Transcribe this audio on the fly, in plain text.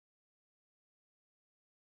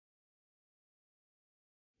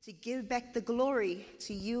to give back the glory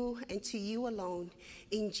to you and to you alone.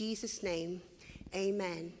 In Jesus' name,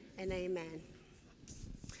 amen and amen.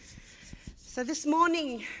 So this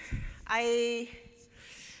morning, I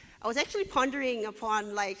was actually pondering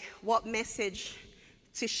upon what message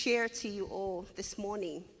to share to you all this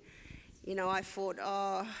morning. I thought,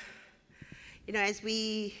 as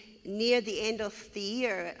we near the end of the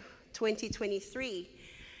year, 2023,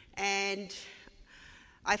 and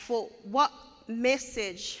I thought, what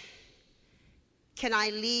message can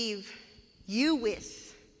I leave you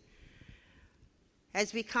with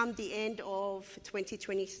as we come the end of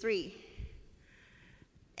 2023?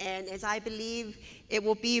 And as I believe it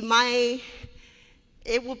will be my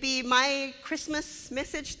Christmas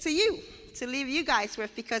message to you, to leave you guys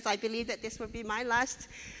with, because I believe that this will be my last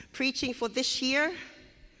preaching for this year.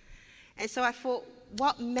 And so I thought,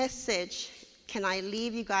 what message can I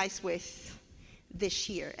leave you guys with this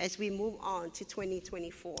year as we move on to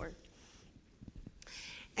 2024?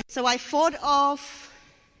 And so I thought of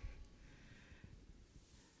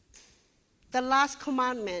the last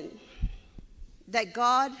commandment that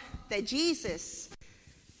Jesus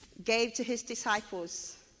gave to his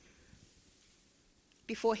disciples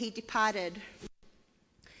before he departed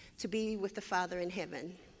to be with the Father in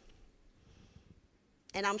heaven.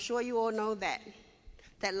 And I'm sure you all know that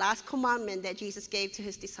last commandment that Jesus gave to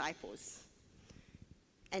his disciples.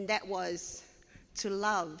 And that was to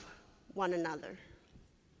love one another.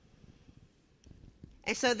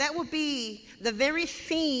 And so that will be the very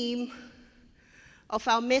theme of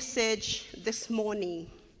our message this morning.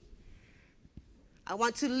 I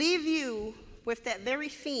want to leave you with that very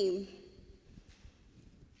theme,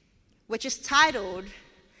 which is titled,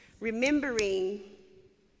 Remembering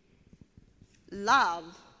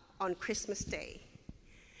Love on Christmas Day.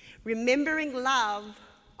 Remembering love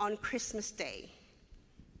on Christmas Day.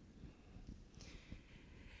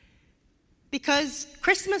 Because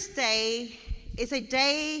Christmas Day is a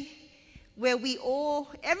day where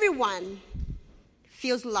everyone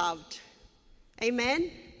feels loved.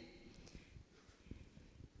 Amen?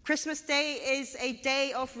 Christmas Day is a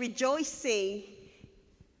day of rejoicing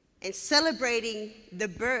and celebrating the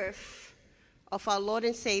birth of our Lord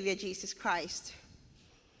and Savior, Jesus Christ.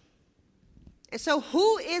 And so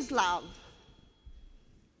who is love?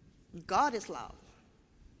 God is love.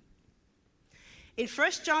 In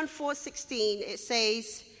 1 John 4:16, it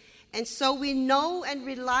says, "And so we know and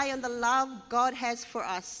rely on the love God has for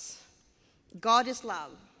us. God is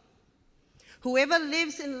love. Whoever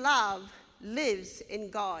lives in love lives in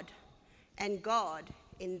God, and God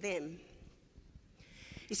in them."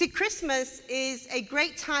 You see, Christmas is a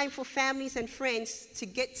great time for families and friends to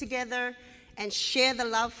get together and share the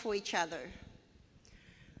love for each other.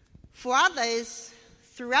 For others,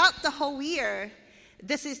 throughout the whole year,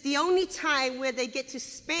 this is the only time where they get to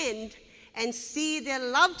spend and see their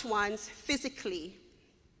loved ones physically.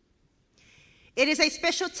 It is a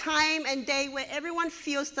special time and day where everyone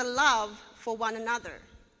feels the love for one another.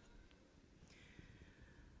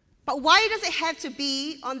 But why does it have to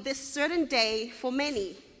be on this certain day for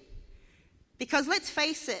many? Because let's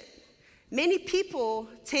face it, many people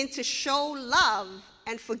tend to show love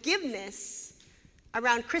and forgiveness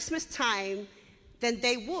around Christmas time than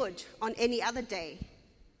they would on any other day.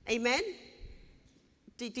 Amen?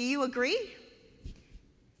 Do you agree?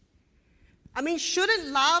 I mean, shouldn't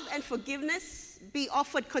love and forgiveness be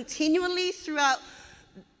offered continually throughout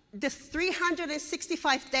the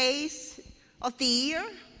 365 days of the year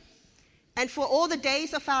and for all the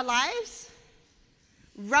days of our lives,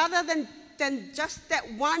 rather than just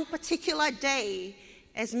that one particular day,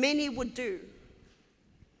 as many would do?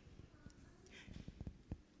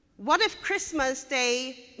 What if Christmas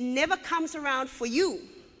Day never comes around for you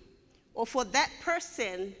or for that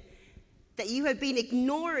person that you have been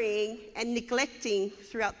ignoring and neglecting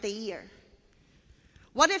throughout the year?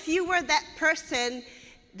 What if you were that person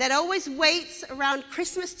that always waits around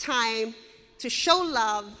Christmas time to show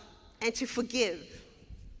love and to forgive?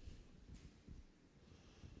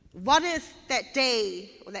 What if that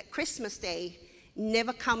day or that Christmas Day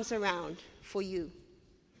never comes around for you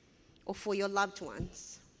or for your loved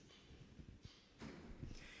ones?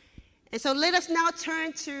 And so let us now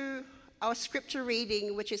turn to our scripture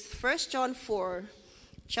reading, which is 1 John 4,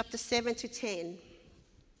 chapter 7 to 10,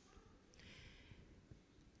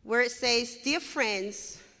 where it says, "Dear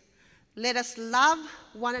friends, let us love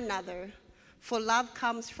one another, for love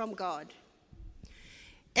comes from God.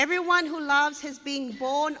 Everyone who loves has been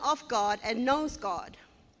born of God and knows God.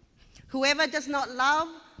 Whoever does not love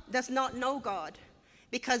does not know God,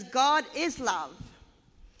 because God is love.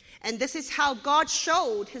 And this is how God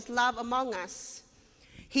showed his love among us.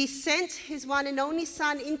 He sent his one and only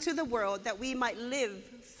Son into the world that we might live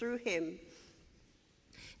through him.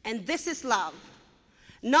 And this is love.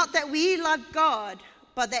 Not that we loved God,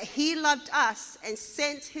 but that he loved us and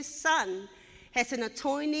sent his Son as an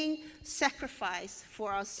atoning sacrifice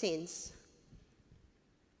for our sins.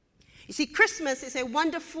 You see, Christmas is a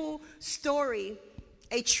wonderful story,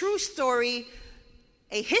 a true story,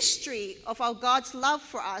 a history of our God's love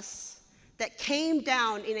for us that came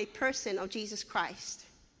down in a person of Jesus Christ.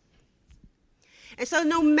 And so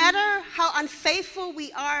no matter how unfaithful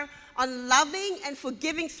we are on loving and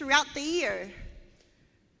forgiving throughout the year,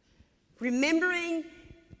 remembering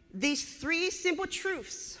these three simple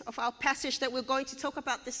truths of our passage that we're going to talk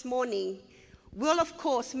about this morning will, of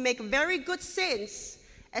course, make very good sense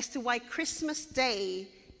as to why Christmas Day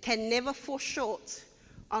can never fall short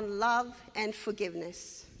on love and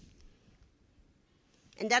forgiveness.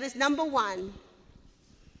 And that is number one,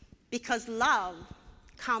 because love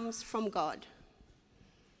comes from God.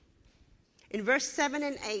 In verse 7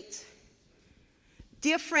 and 8,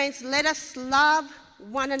 dear friends, let us love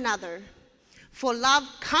one another, for love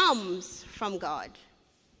comes from God.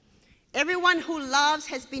 Everyone who loves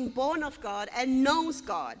has been born of God and knows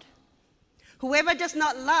God. Whoever does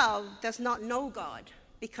not love does not know God,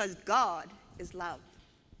 because God is love.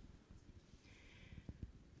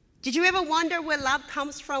 Did you ever wonder where love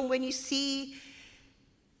comes from when you see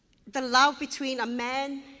the love between a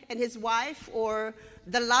man and his wife, or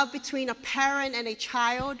the love between a parent and a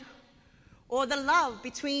child, or the love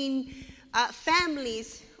between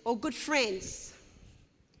families or good friends?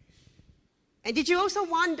 And did you also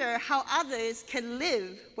wonder how others can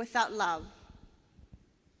live without love?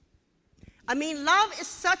 I mean, love is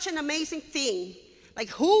such an amazing thing. Like,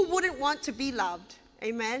 who wouldn't want to be loved?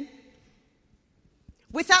 Amen?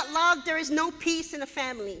 Without love, there is no peace in a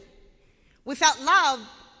family. Without love,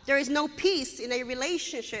 there is no peace in a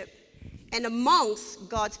relationship and amongst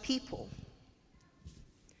God's people.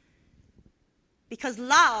 Because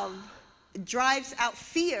love drives out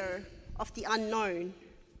fear of the unknown.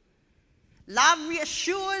 Love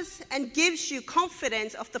reassures and gives you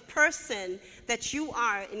confidence of the person that you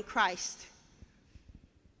are in Christ.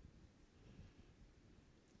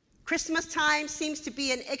 Christmas time seems to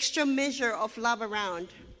be an extra measure of love around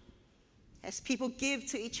as people give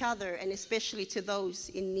to each other and especially to those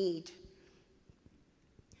in need.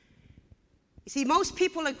 You see, most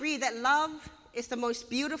people agree that love is the most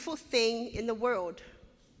beautiful thing in the world.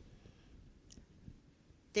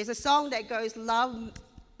 There's a song that goes,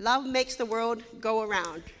 love makes the world go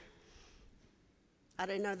around. I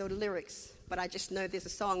don't know the lyrics, but I just know there's a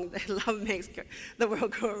song that love makes the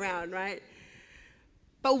world go around, right?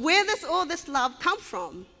 But where does all this love come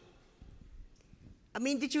from? I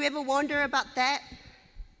mean, did you ever wonder about that?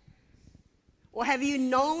 Or have you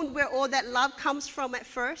known where all that love comes from at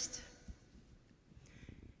first?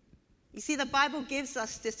 You see, the Bible gives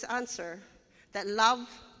us this answer, that love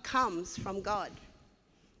comes from God,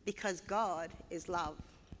 because God is love.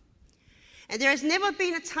 And there has never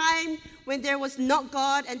been a time when there was not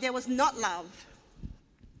God and there was not love.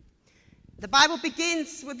 The Bible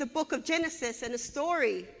begins with the book of Genesis and a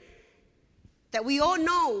story that we all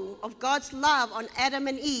know of God's love on Adam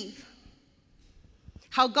and Eve.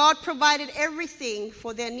 How God provided everything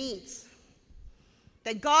for their needs.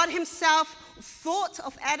 That God himself thought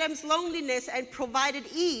of Adam's loneliness and provided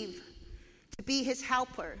Eve to be his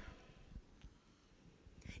helper.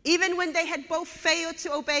 Even when they had both failed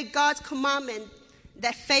to obey God's commandment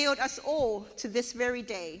that failed us all to this very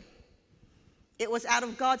day, it was out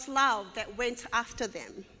of God's love that went after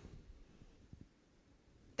them.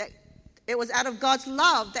 It was out of God's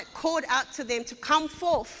love that called out to them to come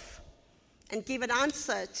forth and give an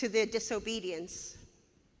answer to their disobedience.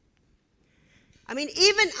 I mean,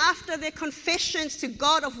 even after their confessions to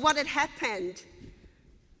God of what had happened,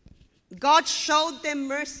 God showed them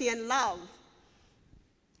mercy and love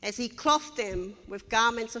as he clothed them with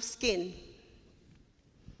garments of skin.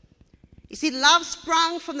 You see, love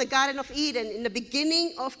sprung from the Garden of Eden in the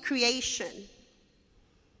beginning of creation.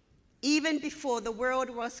 Even before the world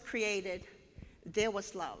was created, there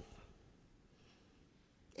was love.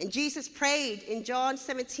 And Jesus prayed in John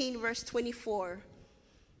 17, verse 24.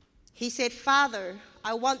 He said, Father,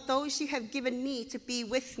 I want those you have given me to be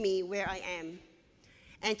with me where I am,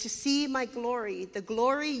 and to see my glory, the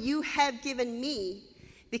glory you have given me,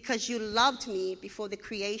 because you loved me before the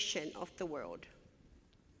creation of the world.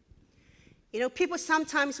 You know, people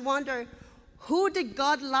sometimes wonder, who did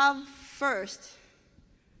God love first?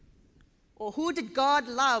 Or who did God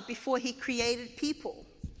love before he created people?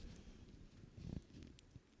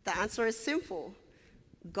 The answer is simple.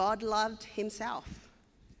 God loved himself.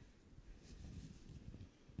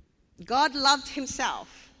 God loved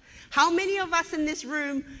himself. How many of us in this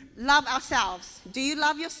room love ourselves? Do you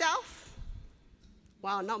love yourself?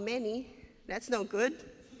 Wow, not many. That's no good.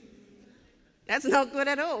 That's not good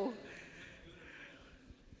at all.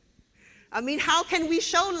 I mean, how can we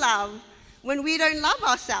show love when we don't love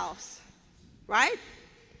ourselves, right?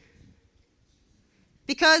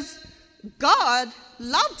 Because God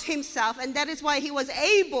loved himself, and that is why he was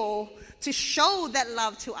able to show that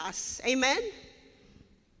love to us. Amen?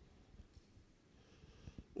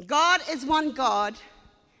 God is one God,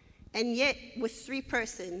 and yet with three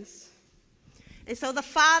persons. And so the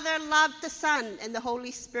Father loved the Son and the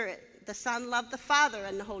Holy Spirit. The Son loved the Father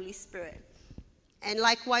and the Holy Spirit. And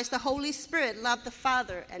likewise, the Holy Spirit loved the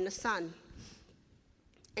Father and the Son.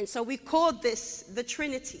 And so we call this the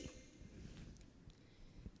Trinity.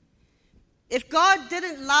 If God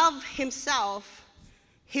didn't love himself,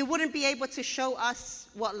 he wouldn't be able to show us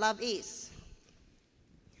what love is.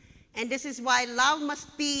 And this is why love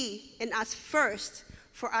must be in us first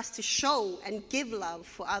for us to show and give love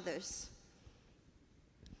for others.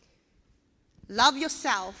 Love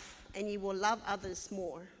yourself and you will love others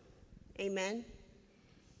more. Amen.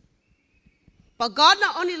 But God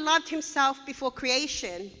not only loved himself before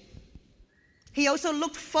creation, he also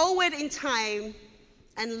looked forward in time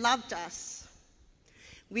and loved us.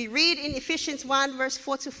 We read in Ephesians 1 verse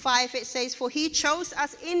 4-5, it says, "For he chose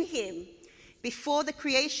us in him before the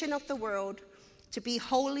creation of the world to be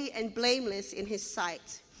holy and blameless in his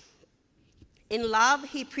sight. In love,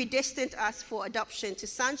 he predestined us for adoption to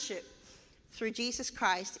sonship through Jesus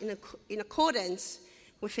Christ in accordance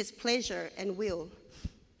with his pleasure and will."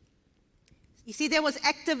 You see, there was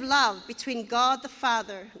active love between God the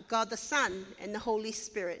Father, God the Son, and the Holy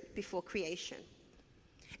Spirit before creation.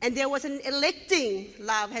 And there was an electing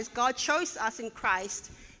love as God chose us in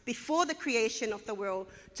Christ before the creation of the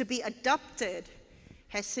world to be adopted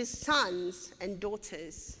as his sons and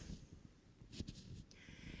daughters.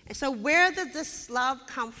 And so where did this love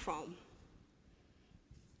come from?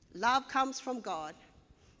 Love comes from God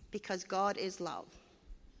because God is love.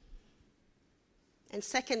 And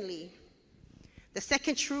secondly, the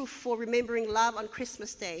second truth for remembering love on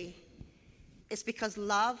Christmas Day is because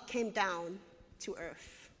love came down to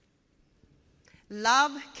earth.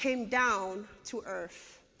 Love came down to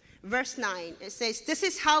earth. Verse 9, it says, "This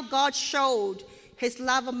is how God showed his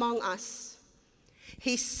love among us.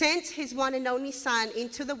 He sent his one and only Son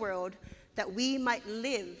into the world that we might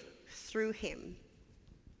live through him."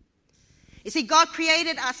 You see, God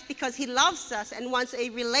created us because he loves us and wants a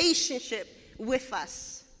relationship with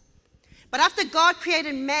us. But after God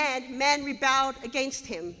created man, man rebelled against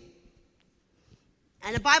him.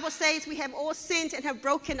 And the Bible says we have all sinned and have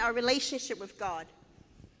broken our relationship with God.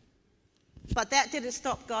 But that didn't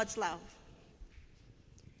stop God's love.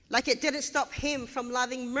 Like it didn't stop him from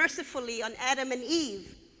loving mercifully on Adam and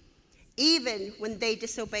Eve, even when they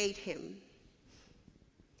disobeyed him.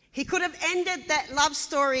 He could have ended that love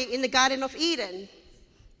story in the Garden of Eden,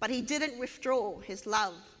 but he didn't withdraw his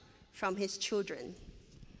love from his children.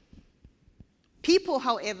 People,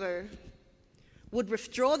 however, would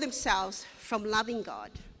withdraw themselves from loving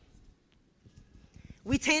God.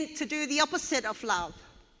 We tend to do the opposite of love.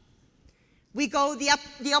 We go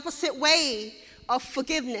the opposite way of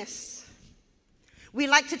forgiveness. We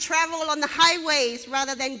like to travel on the highways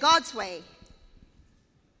rather than God's way,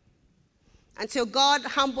 until God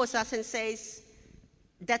humbles us and says,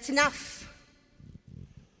 "That's enough.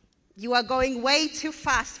 You are going way too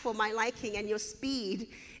fast for my liking, and your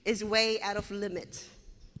speed is way out of limit."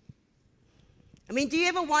 I mean, do you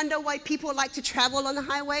ever wonder why people like to travel on the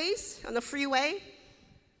highways, on the freeway?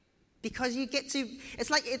 Because you get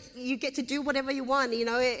to do whatever you want, you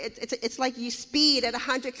know. It's like you speed at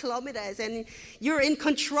 100 kilometers and you're in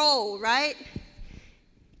control, right?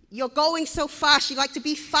 You're going so fast. You like to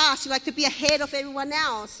be fast. You like to be ahead of everyone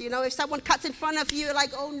else. You know, if someone cuts in front of you, you're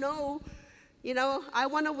like, "Oh no, you know, I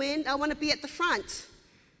want to win. I want to be at the front."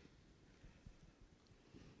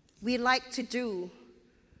 We like to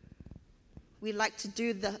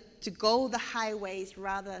go the highways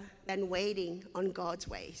rather than waiting on God's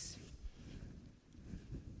ways.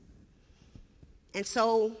 And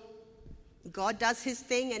so God does his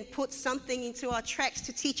thing and puts something into our tracks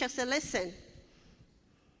to teach us a lesson.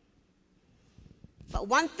 But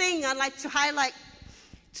one thing I'd like to highlight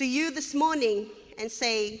to you this morning and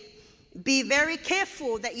say, be very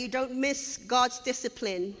careful that you don't miss God's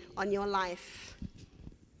discipline on your life.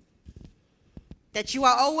 That you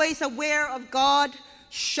are always aware of God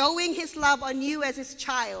showing his love on you as his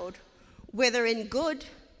child, whether in good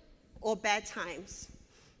or bad times.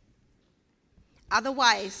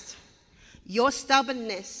 Otherwise, Your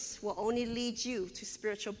stubbornness will only lead you to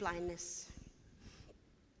spiritual blindness.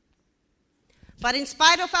 But in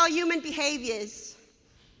spite of our human behaviors,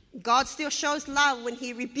 God still shows love when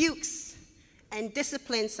he rebukes and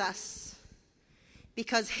disciplines us,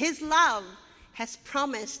 because his love has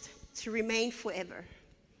promised to remain forever.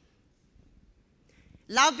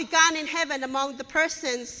 Love began in heaven among the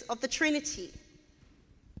persons of the Trinity,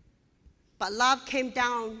 but love came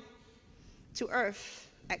down to earth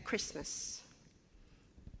at Christmas.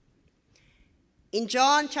 In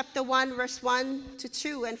John chapter 1, verse 1 to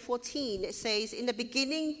 2 and 14, it says, "In the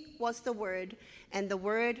beginning was the Word, and the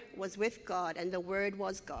Word was with God, and the Word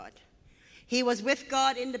was God. He was with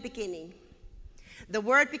God in the beginning. The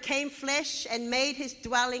Word became flesh and made his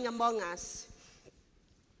dwelling among us.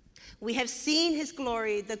 We have seen his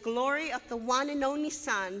glory, the glory of the one and only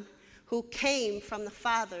Son, who came from the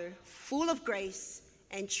Father, full of grace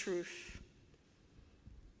and truth."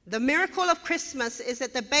 The miracle of Christmas is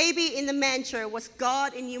that the baby in the manger was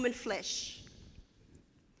God in human flesh.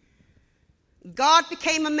 God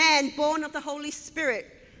became a man born of the Holy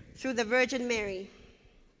Spirit through the Virgin Mary.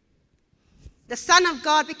 The Son of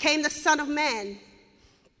God became the Son of Man.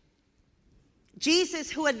 Jesus,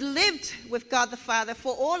 who had lived with God the Father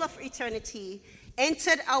for all of eternity,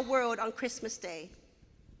 entered our world on Christmas Day.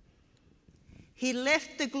 He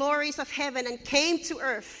left the glories of heaven and came to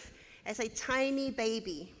earth as a tiny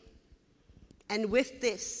baby. And with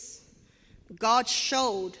this, God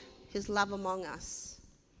showed his love among us,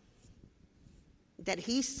 that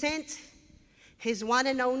he sent his one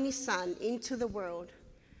and only Son into the world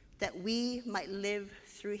that we might live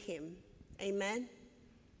through him. Amen.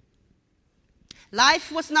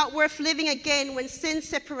 Life was not worth living again when sin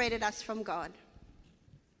separated us from God.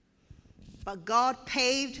 But God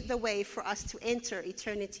paved the way for us to enter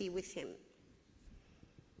eternity with him.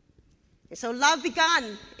 And so love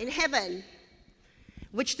began in heaven,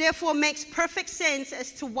 which therefore makes perfect sense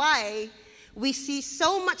as to why we see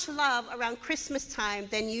so much love around Christmas time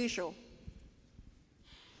than usual.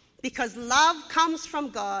 Because love comes from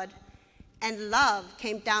God, and love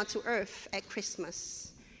came down to earth at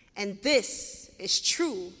Christmas. And this is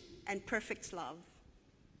true and perfect love.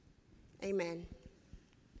 Amen.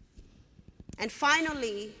 And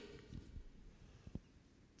finally,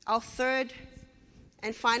 our third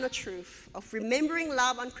and final truth of remembering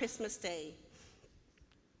love on Christmas Day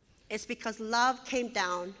is because love came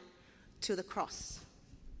down to the cross.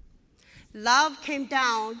 Love came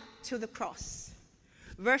down to the cross.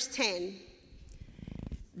 Verse 10,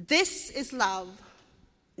 "This is love,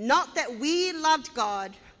 not that we loved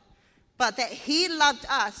God, but that he loved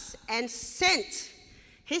us and sent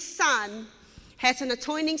his Son as an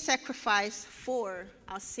atoning sacrifice for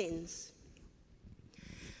our sins."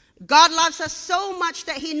 God loves us so much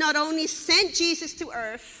that he not only sent Jesus to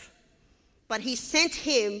earth, but he sent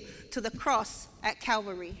him to the cross at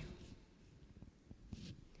Calvary.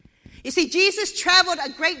 You see, Jesus traveled a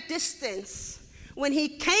great distance when he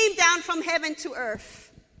came down from heaven to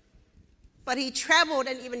earth, but he traveled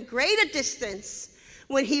an even greater distance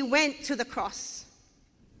when he went to the cross.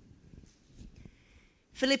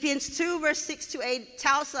 Philippians 2, verse 6 to 8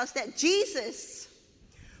 tells us that Jesus,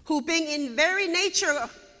 who being in very nature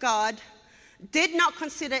God, did not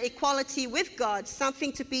consider equality with God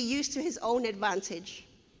something to be used to his own advantage.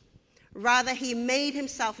 Rather, he made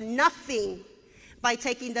himself nothing by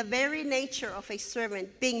taking the very nature of a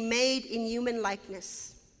servant, being made in human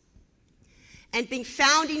likeness. And being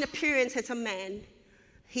found in appearance as a man,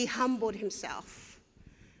 he humbled himself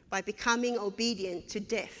by becoming obedient to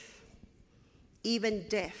death, even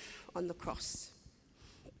death on the cross.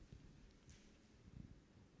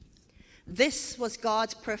 This was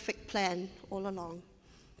God's perfect plan all along.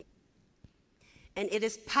 And it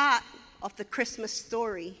is part of the Christmas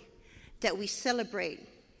story that we celebrate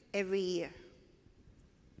every year.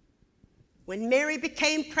 When Mary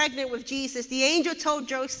became pregnant with Jesus, the angel told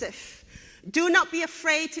Joseph, "Do not be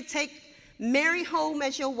afraid to take Mary home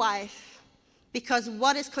as your wife, because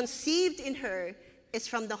what is conceived in her is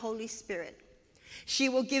from the Holy Spirit. She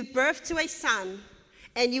will give birth to a son,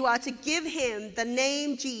 and you are to give him the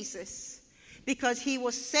name Jesus, because he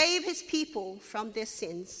will save his people from their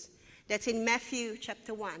sins." That's in Matthew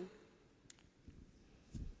chapter 1.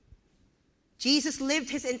 Jesus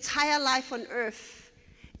lived his entire life on earth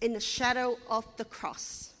in the shadow of the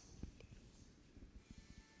cross.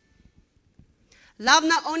 Love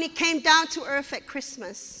not only came down to earth at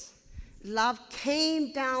Christmas, love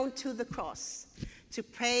came down to the cross to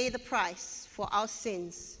pay the price for our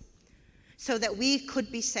sins so that we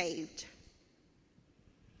could be saved.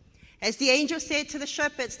 As the angel said to the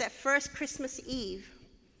shepherds that first Christmas Eve,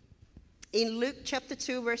 in Luke chapter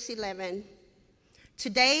 2, verse 11,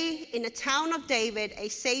 Today, in the town of David, a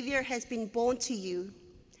Savior has been born to you.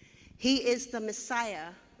 He is the Messiah,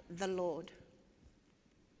 the Lord.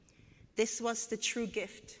 This was the true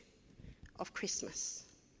gift of Christmas.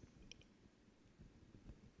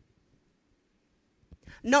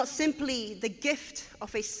 Not simply the gift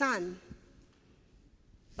of a son,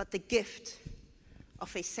 but the gift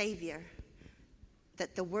of a Savior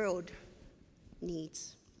that the world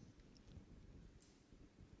needs.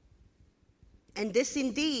 And this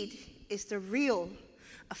indeed is the real,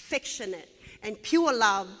 affectionate, and pure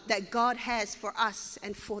love that God has for us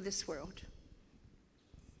and for this world.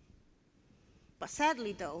 But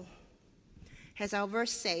sadly, though, as our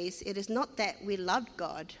verse says, it is not that we loved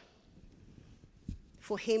God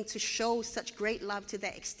for him to show such great love to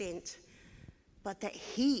that extent, but that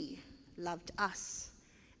he loved us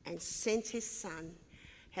and sent his son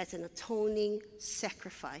as an atoning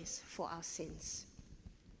sacrifice for our sins.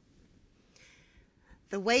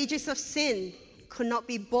 The wages of sin could not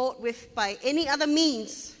be bought with by any other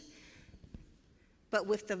means, but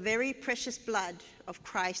with the very precious blood of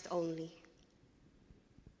Christ only.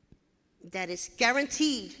 That is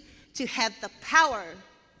guaranteed to have the power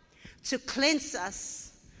to cleanse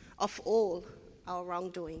us of all our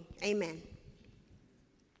wrongdoing. Amen.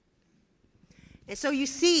 And so you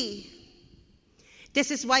see,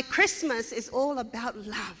 this is why Christmas is all about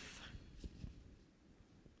love.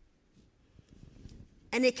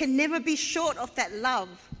 And it can never be short of that love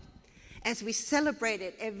as we celebrate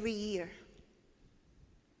it every year.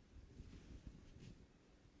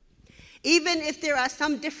 Even if there are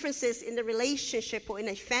some differences in the relationship or in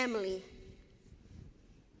a family,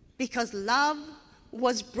 because love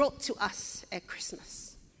was brought to us at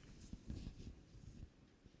Christmas.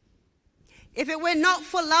 If it were not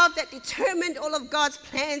for love that determined all of God's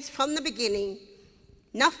plans from the beginning,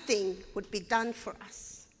 nothing would be done for us.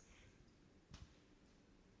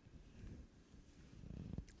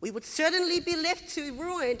 We would certainly be left to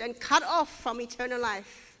ruined and cut off from eternal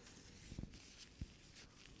life.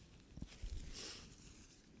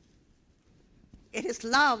 It is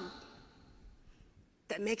love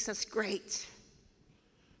that makes us great.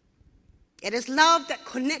 It is love that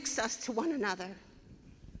connects us to one another.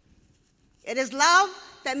 It is love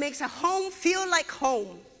that makes a home feel like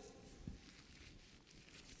home.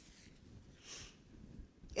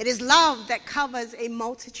 It is love that covers a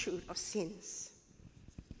multitude of sins.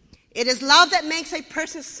 It is love that makes a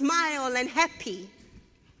person smile and happy.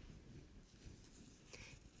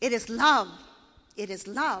 It is love. It is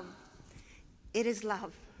love. It is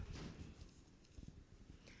love.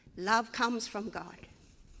 Love comes from God.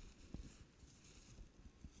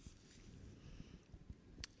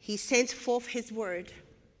 He sent forth his word,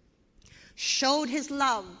 showed his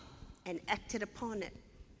love, and acted upon it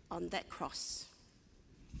on that cross.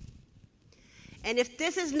 And if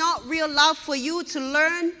this is not real love for you to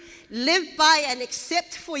learn, live by, and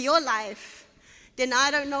accept for your life, then I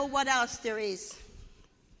don't know what else there is.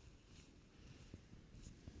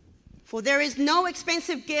 For there is no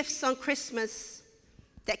expensive gifts on Christmas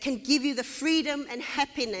that can give you the freedom and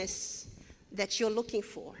happiness that you're looking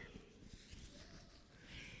for.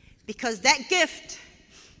 Because that gift,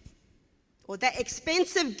 or that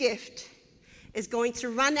expensive gift, is going to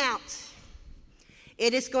run out.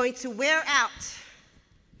 It is going to wear out.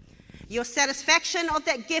 Your satisfaction of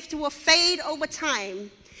that gift will fade over time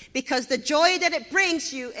because the joy that it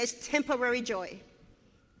brings you is temporary joy.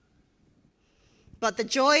 But the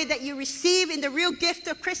joy that you receive in the real gift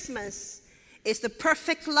of Christmas is the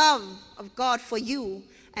perfect love of God for you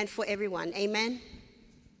and for everyone. Amen?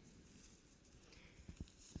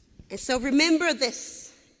 And so remember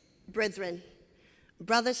this, brethren,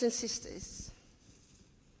 brothers and sisters,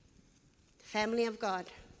 family of God.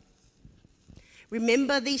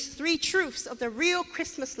 Remember these three truths of the real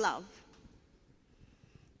Christmas love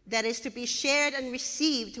that is to be shared and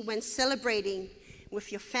received when celebrating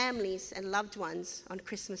with your families and loved ones on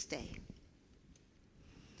Christmas Day.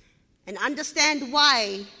 And understand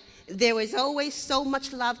why there is always so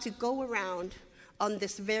much love to go around on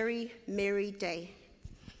this very merry day.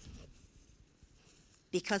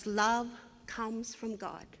 Because love comes from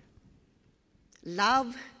God.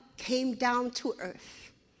 Love came down to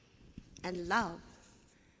earth, and love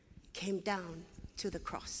came down to the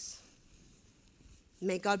cross.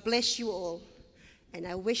 May God bless you all, and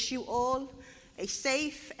I wish you all a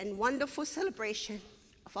safe and wonderful celebration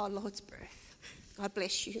of our Lord's birth. God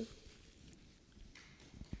bless you.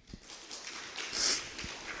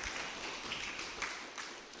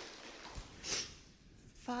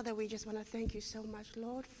 Father, we just want to thank you so much,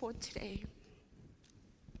 Lord, for today.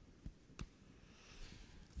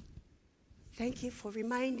 Thank you for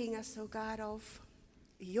reminding us, oh God, of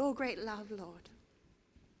your great love, Lord.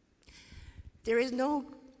 There is no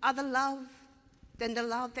other love than the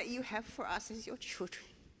love that you have for us as your children.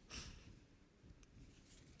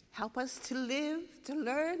 Help us to live, to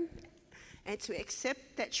learn, and to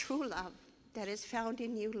accept that true love that is found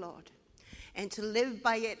in you, Lord, and to live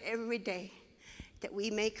by it every day, that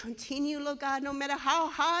we may continue, Lord God, no matter how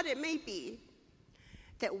hard it may be,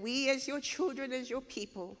 that we as your children, as your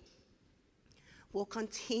people, will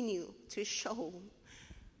continue to show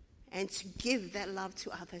and to give that love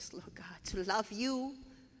to others, Lord God, to love you,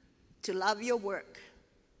 to love your work,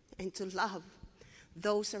 and to love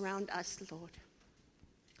those around us, Lord.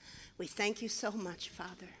 We thank you so much,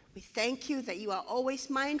 Father. We thank you that you are always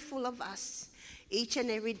mindful of us each and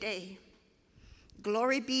every day.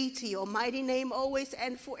 Glory be to your mighty name always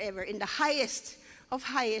and forever, in the highest of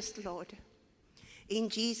highest, Lord. In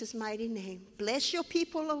Jesus' mighty name, bless your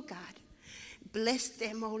people, oh God. Bless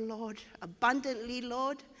them, oh Lord, abundantly,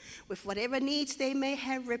 Lord, with whatever needs they may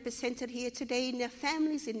have represented here today in their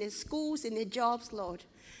families, in their schools, in their jobs, Lord,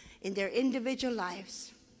 in their individual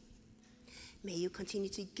lives. May you continue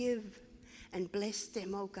to give and bless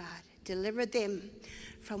them, oh God. Deliver them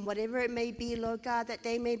from whatever it may be, Lord God, that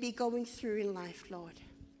they may be going through in life, Lord.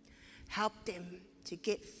 Help them to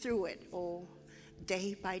get through it all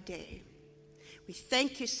day by day. We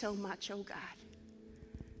thank you so much, oh God.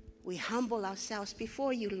 We humble ourselves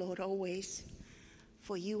before you, Lord, always,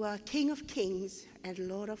 for you are King of kings and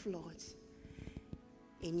Lord of lords.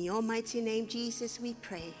 In your mighty name, Jesus, we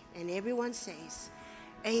pray, and everyone says,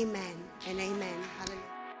 amen and amen. Hallelujah.